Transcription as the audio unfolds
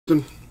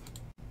Lipton.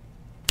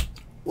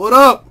 What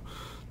up?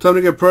 Time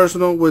to get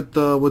personal with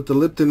the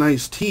Lipton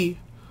iced tea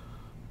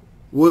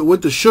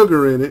with the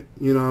sugar in it.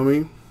 You know what I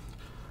mean?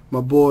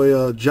 My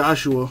boy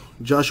Joshua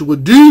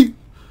D.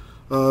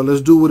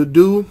 Let's do what it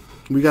do.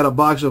 We got a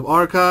box of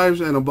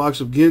Archives and a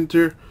box of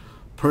Ginter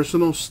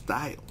Personal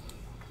Style.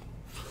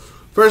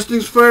 First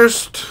things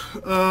first,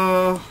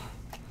 I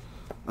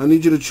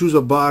need you to choose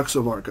a box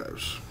of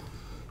Archives.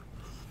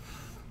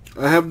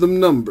 I have them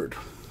numbered.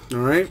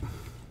 Alright?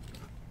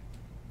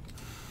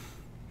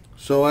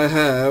 So I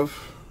have,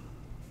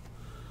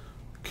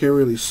 can't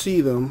really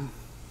see them,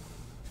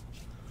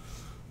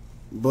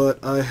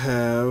 but I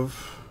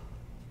have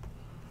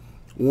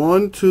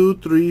 1, 2,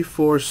 3,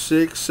 4,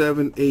 6,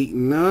 7, 8,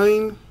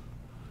 9,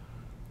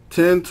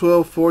 10,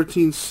 12,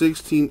 14,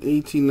 16,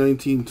 18,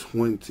 19,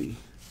 20.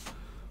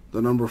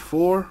 The number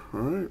 4,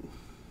 alright.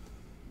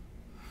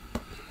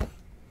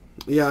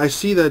 Yeah, I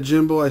see that,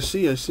 Jimbo. I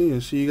see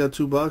you got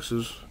 2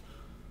 boxes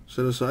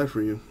set aside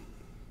for you.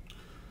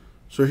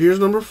 So here's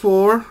number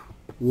 4,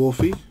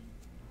 Wolfie.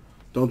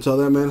 Don't tell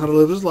that man how to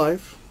live his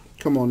life.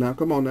 Come on now,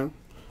 come on now.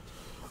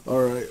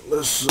 Alright,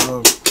 let's,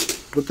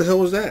 what the hell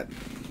was that?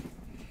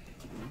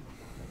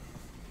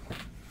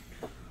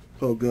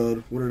 Oh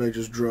God, what did I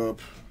just drop?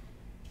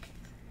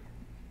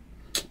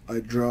 I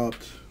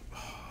dropped,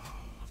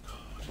 oh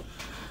God.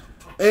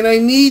 And I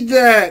need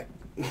that!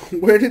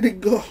 Where did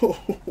it go? Oh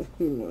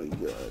my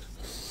God.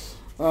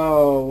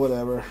 Oh,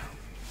 whatever.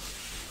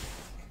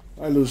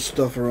 I lose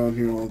stuff around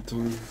here all the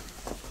time.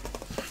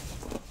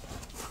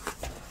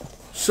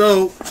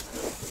 So,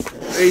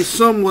 a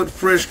somewhat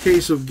fresh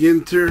case of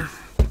Ginter.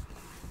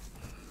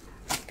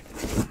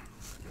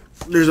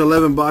 There's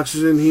 11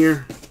 boxes in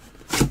here.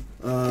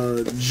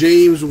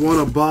 James won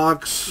a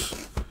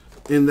box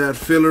in that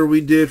filler we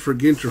did for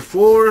Ginter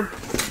 4.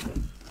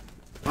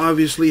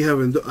 Obviously, I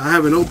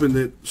haven't opened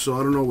it, so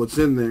I don't know what's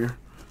in there.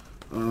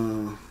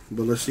 But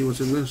let's see what's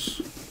in this.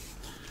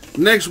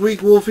 Next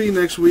week, Wolfie,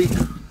 next week.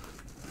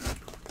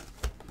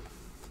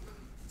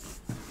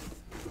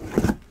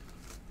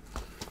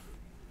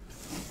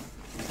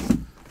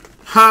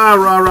 Ha,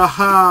 rah, rah,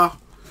 ha.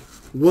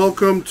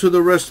 Welcome to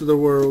the rest of the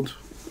world.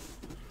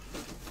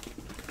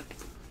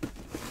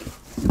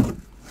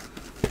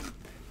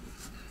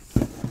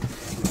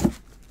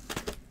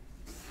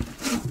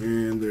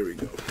 And there we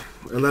go.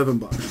 11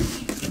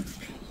 boxes.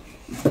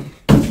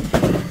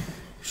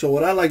 So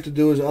what I like to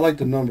do is I like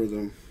to number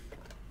them.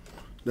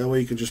 That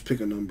way you can just pick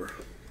a number.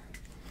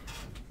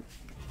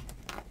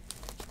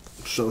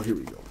 So here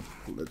we go.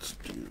 Let's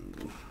do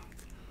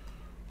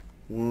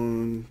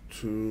 1,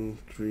 2,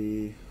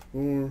 3,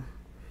 4,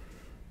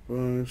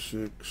 5,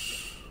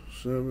 6,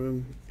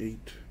 7,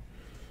 8,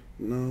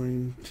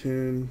 9,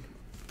 10,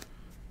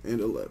 and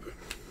 11.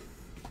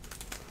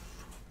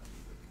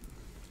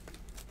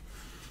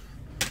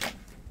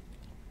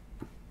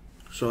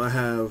 So I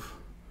have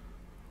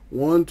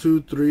 1,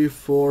 2, 3,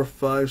 4,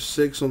 5,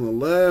 6 on the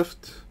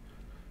left,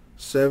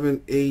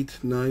 7, 8,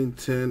 9,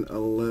 10,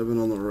 11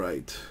 on the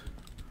right.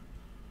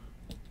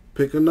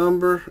 Pick a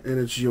number and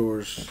it's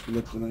yours.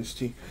 Lipton iced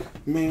tea.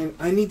 Man,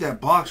 I need that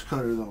box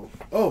cutter though.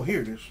 Oh,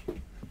 here it is.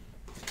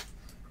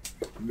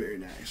 Very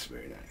nice,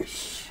 very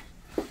nice.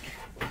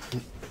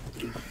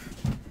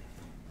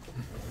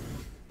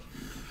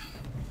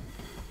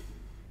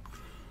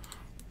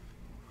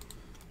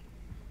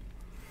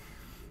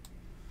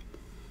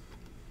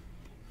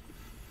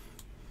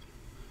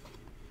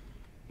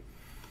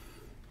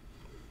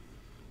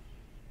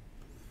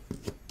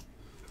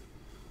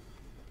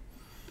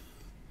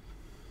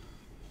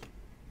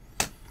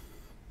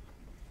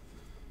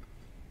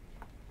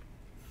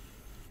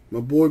 My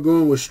boy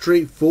going with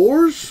straight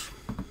 4s.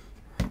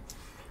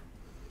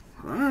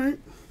 Alright.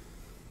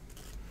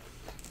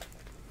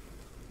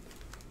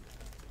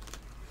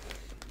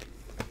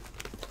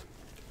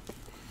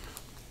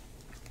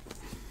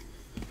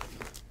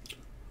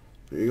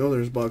 There you go,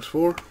 there's box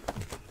 4.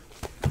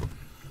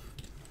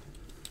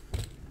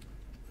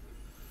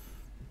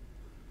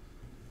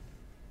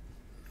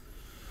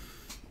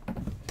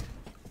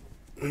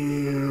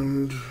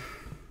 And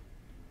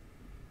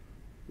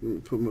let me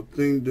put my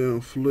thing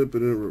down, flip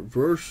it, and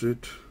reverse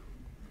it.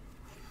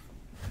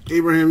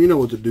 Abraham, you know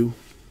what to do.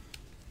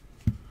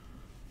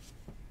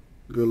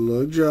 Good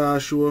luck,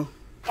 Joshua.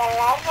 Good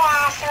luck,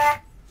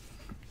 Joshua.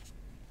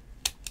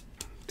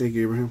 Thank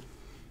you, Abraham.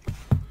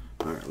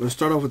 Alright, let's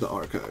start off with the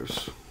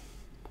Archives.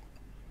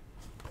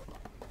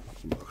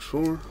 Box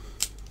 4.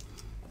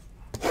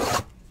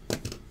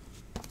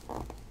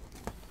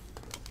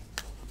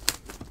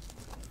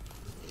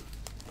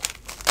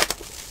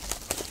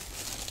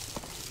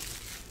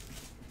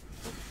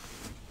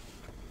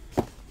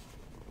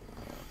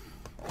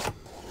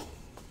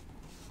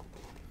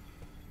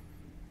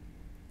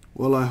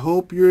 Well, I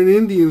hope you're an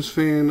Indians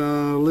fan,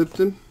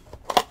 Lipton.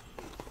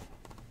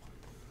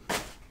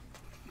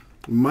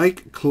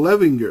 Mike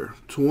Clevinger,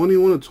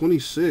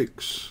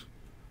 21/26.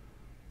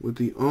 With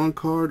the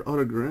on-card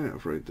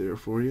autograph right there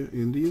for you,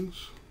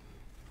 Indians.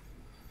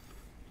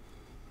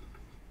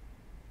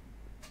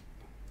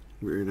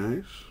 Very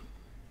nice.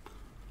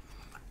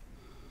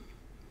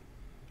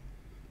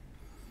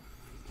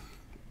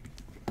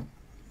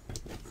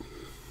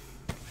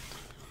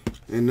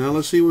 And now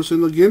let's see what's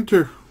in the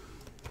Ginter.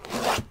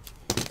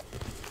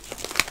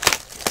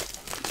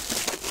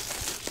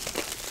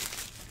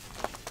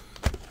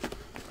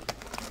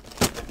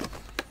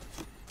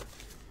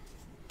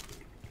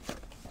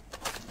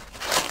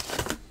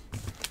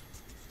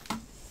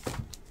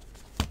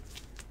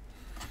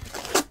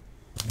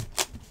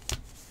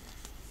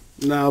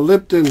 Now,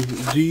 Lipton,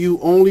 do you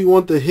only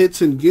want the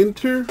hits in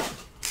Ginter,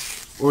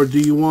 or do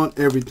you want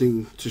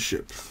everything to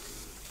ship?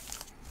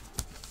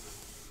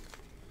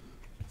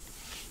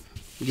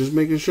 Just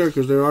making sure,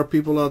 because there are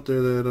people out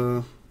there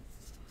that,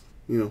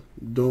 you know,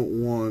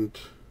 don't want...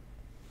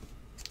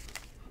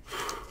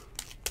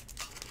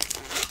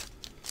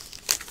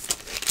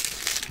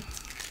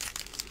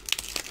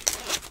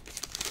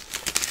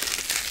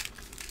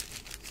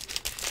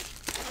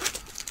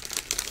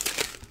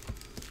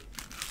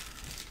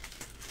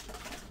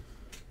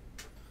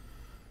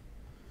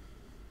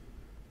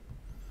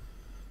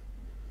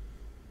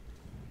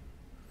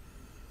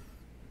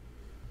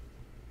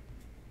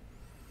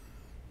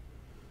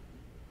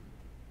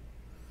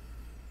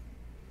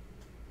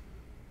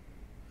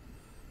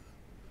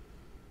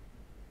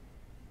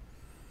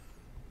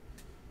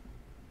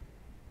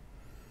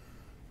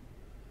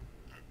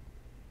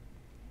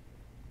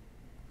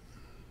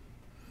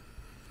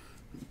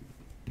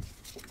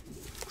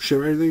 Ship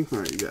everything?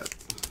 Alright, you got it.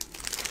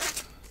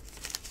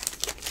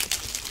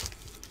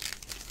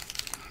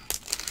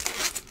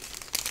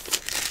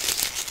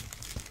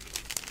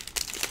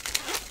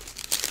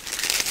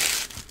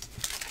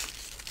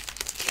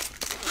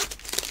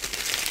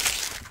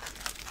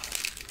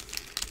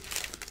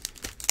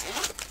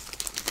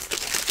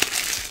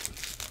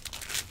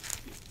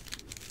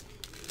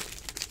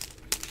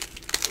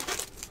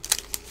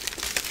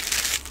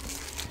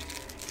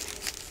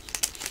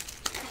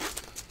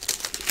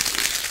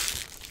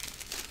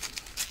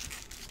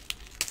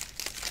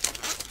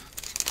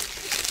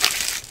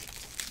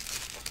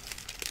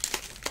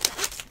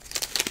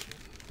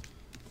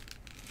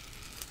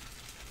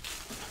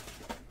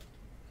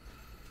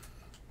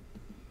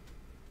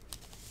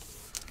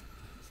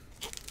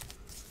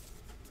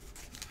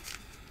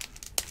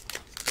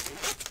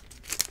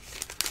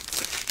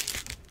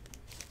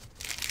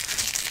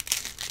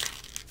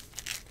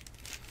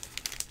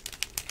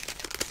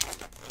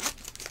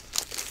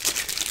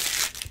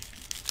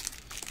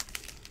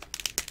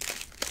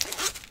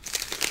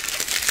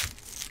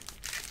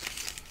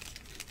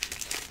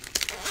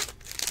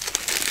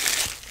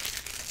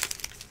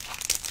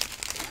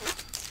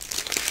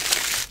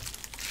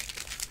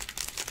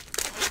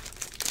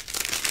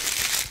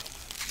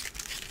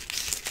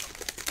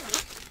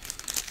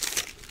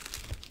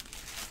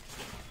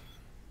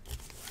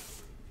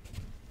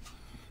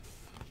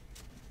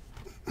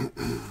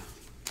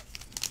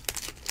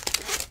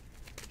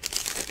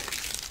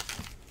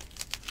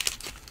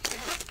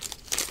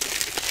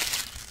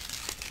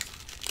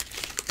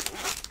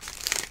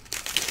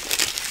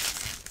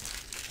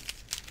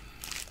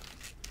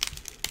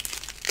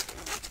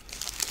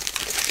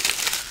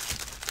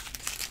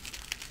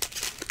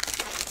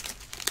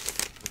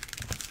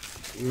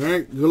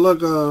 Alright, good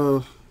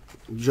luck,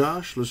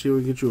 Josh. Let's see if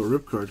we can get you a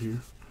rip card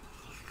here.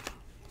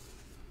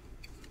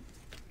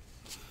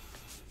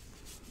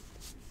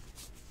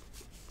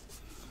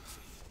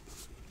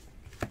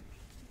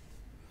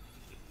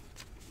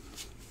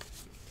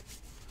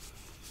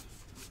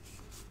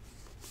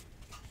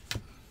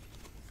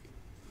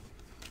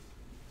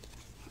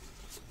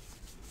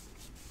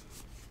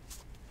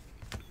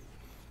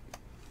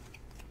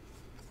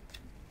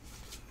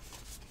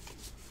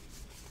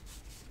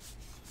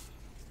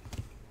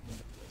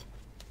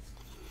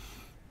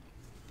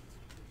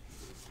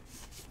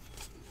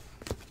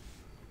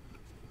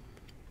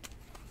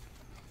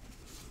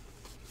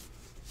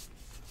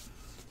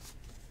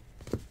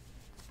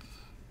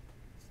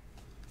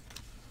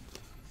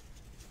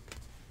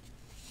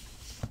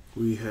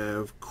 We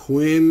have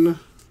Quinn.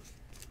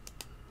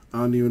 I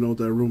don't even know what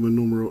that Roman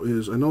numeral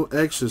is. I know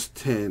X is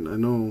 10. I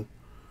know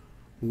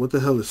what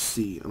the hell is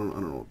C. I don't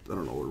know what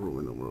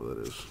Roman numeral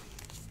that is.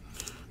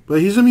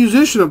 But he's a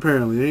musician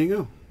apparently. There you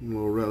go. A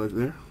little relic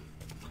there.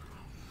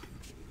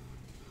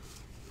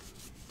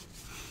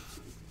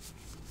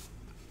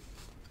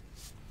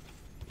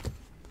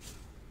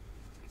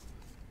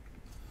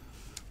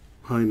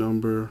 High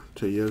number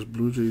to yes,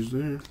 Blue Jays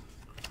there.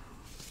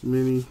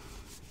 Mini.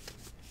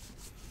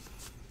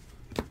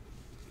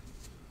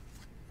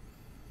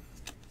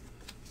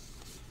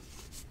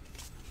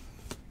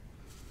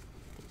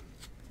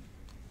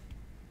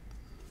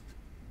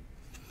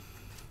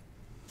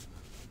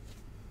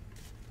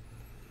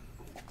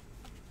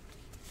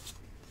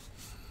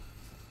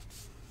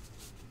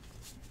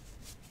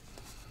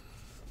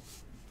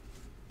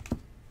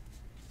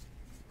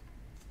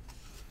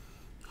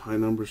 High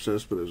number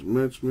Cespedes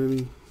Mets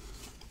mini.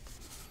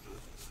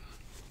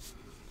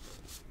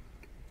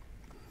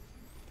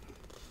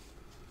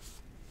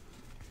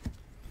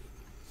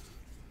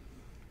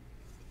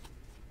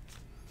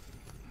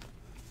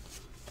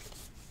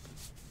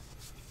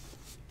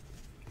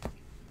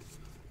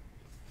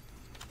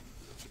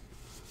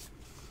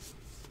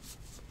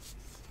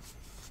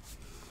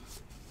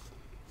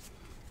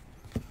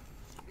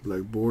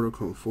 Black border,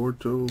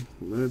 Conforto,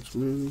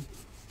 Metzman.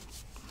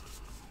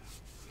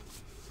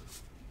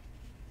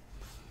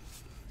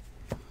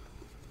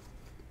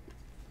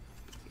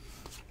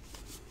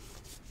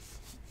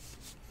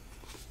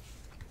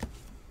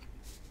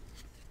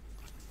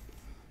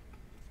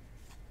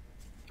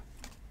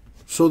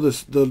 So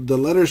the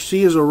letter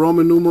C is a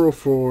Roman numeral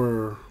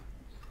for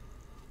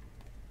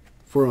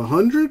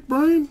 100,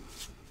 Brian?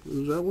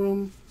 Is that what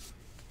I'm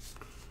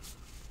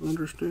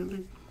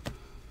understanding?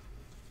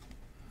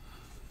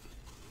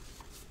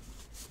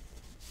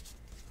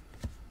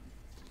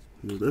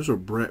 There's a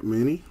Brett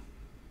Mini.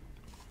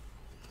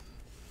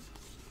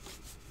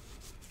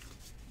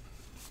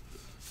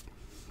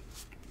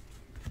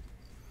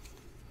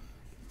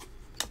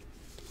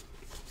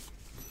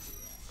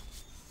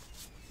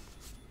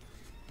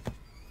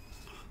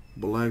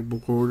 Black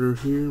book order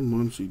here,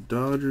 Muncie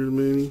Dodgers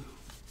Mini.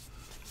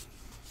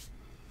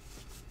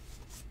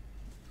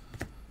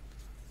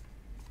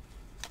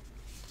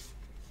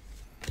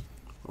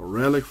 A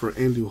relic for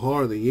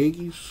Andujar, the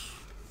Yankees.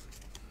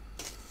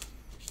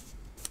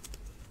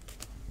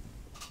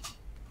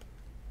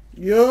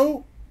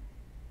 Yo!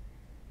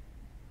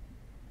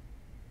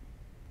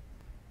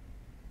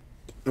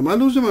 Am I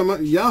losing my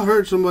mind? Y'all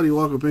heard somebody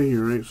walk up in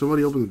here, right?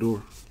 Somebody open the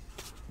door.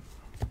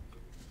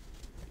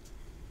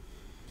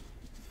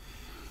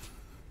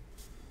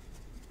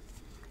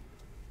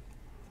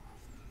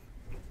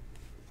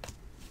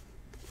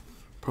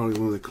 Probably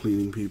one of the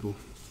cleaning people.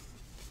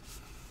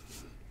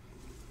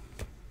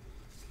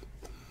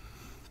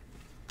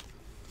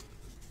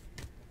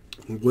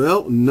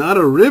 Well, not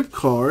a rip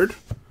card,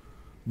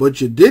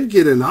 but you did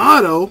get an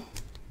auto.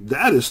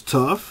 That is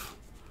tough.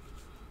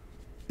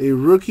 A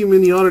rookie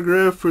mini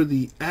autograph for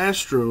the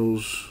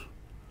Astros,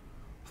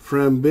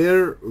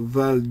 Framber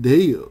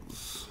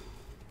Valdez.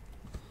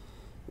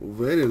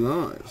 Very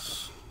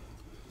nice.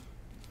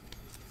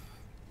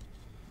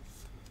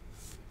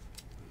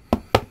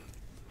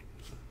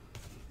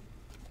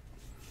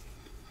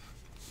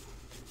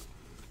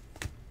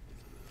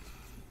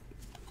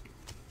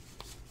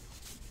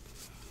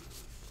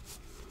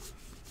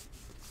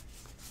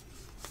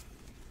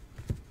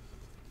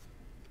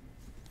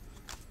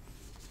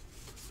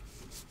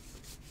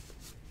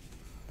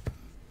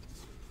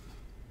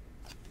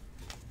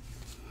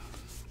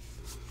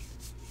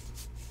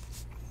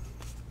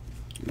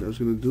 That's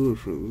going to do it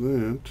for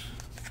that.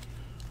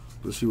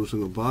 Let's see what's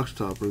in the box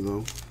topper,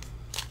 though.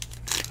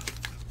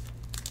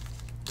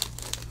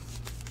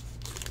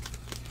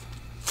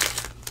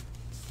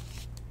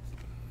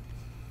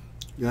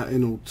 Got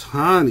an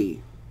Ohtani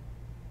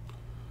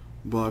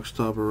box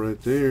topper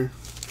right there.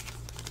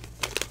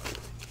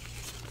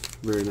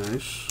 Very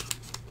nice.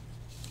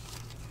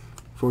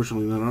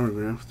 Fortunately, not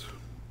autographed.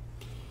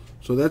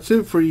 So that's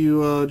it for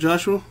you,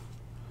 Joshua.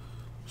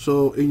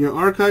 So in your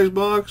archives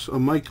box, a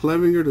Mike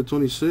Clevinger to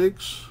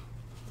 26.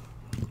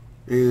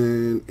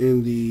 And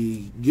in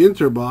the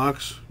Ginter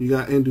box, you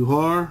got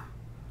Andujar,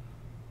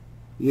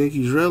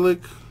 Yankees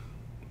relic,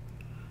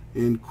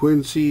 and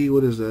Quincy,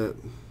 what is that?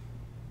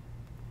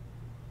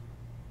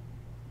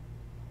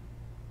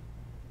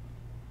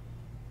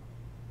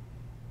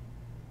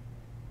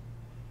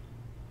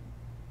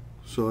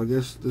 So I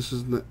guess this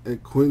is a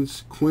Quinn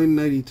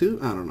 92?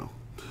 I don't know.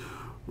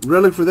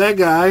 Relic for that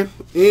guy,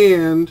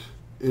 and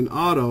an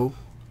auto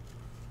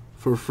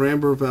for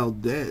Framber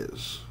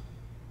Valdez.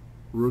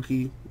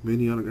 Rookie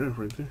mini autograph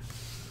right there.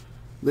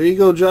 There you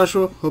go,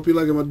 Joshua. Hope you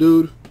like it, my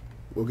dude.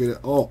 We'll get it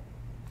all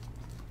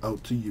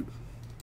out to you.